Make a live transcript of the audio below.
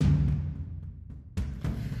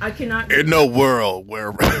I cannot. In a world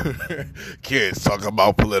where kids talk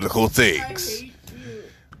about political I things, hate you.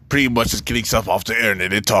 pretty much just getting stuff off the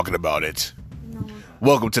internet and talking about it. No.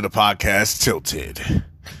 Welcome to the podcast Tilted.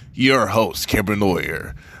 Your host, Cameron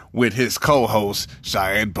Lawyer, with his co-host,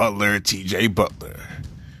 Cheyenne Butler and TJ Butler.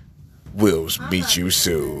 We'll meet you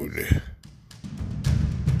soon.